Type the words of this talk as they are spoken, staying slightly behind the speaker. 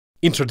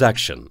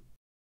Introduction.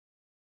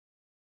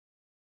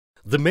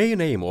 The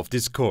main aim of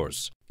this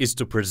course is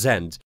to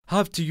present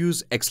how to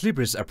use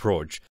Xlibris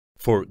Approach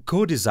for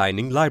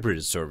co-designing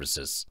library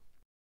services.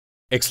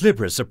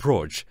 Xlibris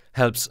Approach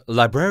helps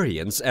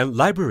librarians and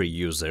library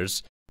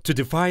users to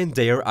define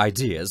their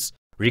ideas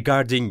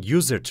regarding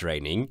user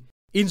training,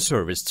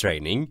 in-service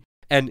training,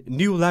 and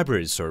new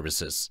library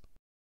services.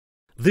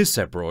 This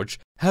approach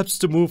helps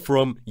to move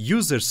from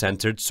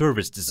user-centered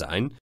service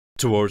design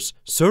towards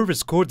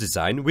service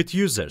co-design with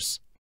users.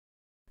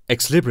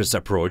 Xlibris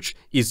Approach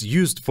is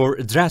used for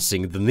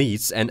addressing the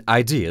needs and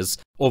ideas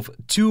of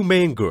two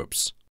main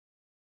groups: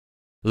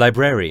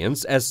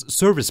 librarians as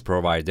service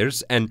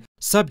providers and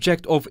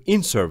subject of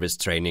in-service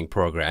training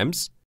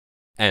programs,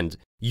 and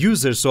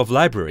users of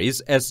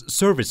libraries as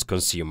service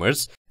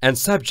consumers and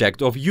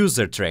subject of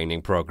user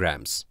training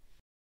programs.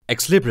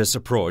 Xlibris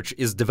Approach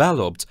is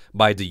developed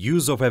by the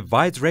use of a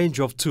wide range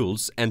of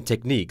tools and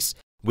techniques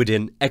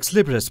within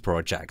Xlibris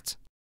project.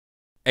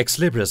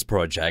 Xlibris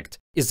project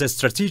is a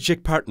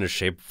strategic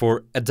partnership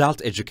for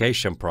adult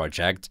education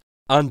project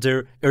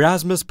under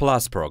Erasmus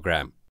Plus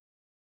program.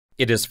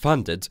 It is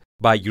funded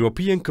by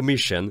European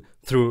Commission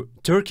through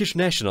Turkish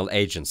National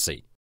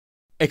Agency.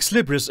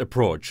 Xlibris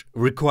Approach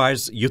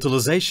requires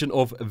utilization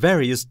of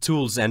various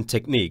tools and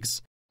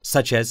techniques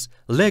such as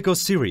Lego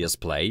Serious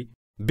Play,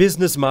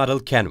 Business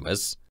Model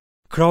Canvas,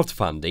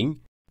 crowdfunding,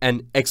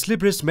 and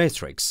Xlibris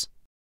Matrix.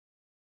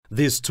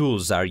 These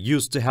tools are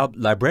used to help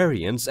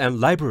librarians and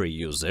library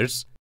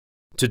users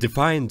to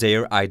define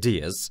their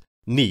ideas,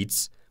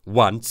 needs,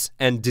 wants,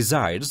 and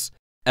desires,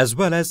 as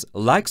well as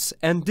likes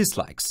and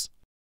dislikes,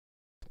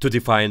 to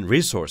define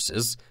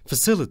resources,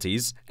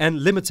 facilities,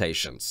 and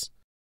limitations,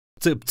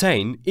 to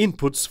obtain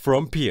inputs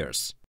from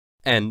peers,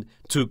 and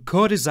to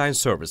co-design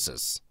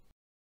services.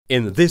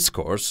 In this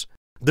course,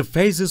 the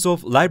phases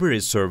of library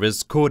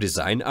service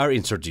co-design are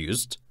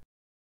introduced.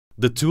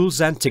 The tools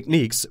and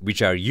techniques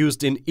which are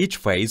used in each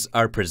phase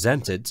are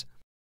presented,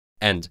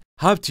 and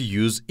how to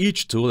use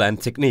each tool and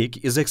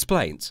technique is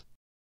explained.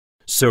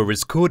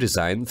 Service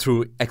co-design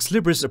through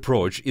Xlibris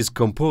Approach is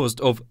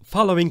composed of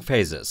following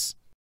phases: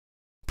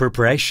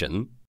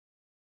 preparation,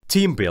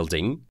 team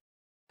building,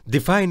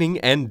 defining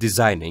and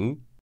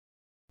designing,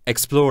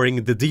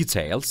 exploring the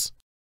details,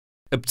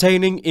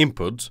 obtaining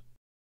input,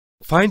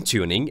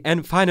 fine-tuning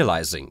and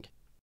finalizing.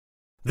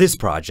 This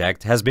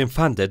project has been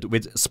funded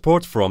with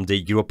support from the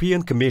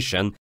European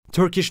Commission,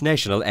 Turkish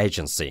National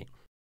Agency.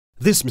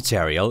 This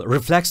material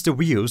reflects the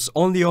views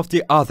only of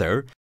the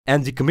author,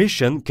 and the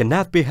Commission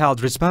cannot be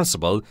held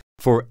responsible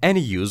for any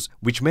use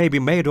which may be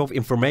made of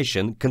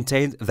information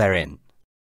contained therein.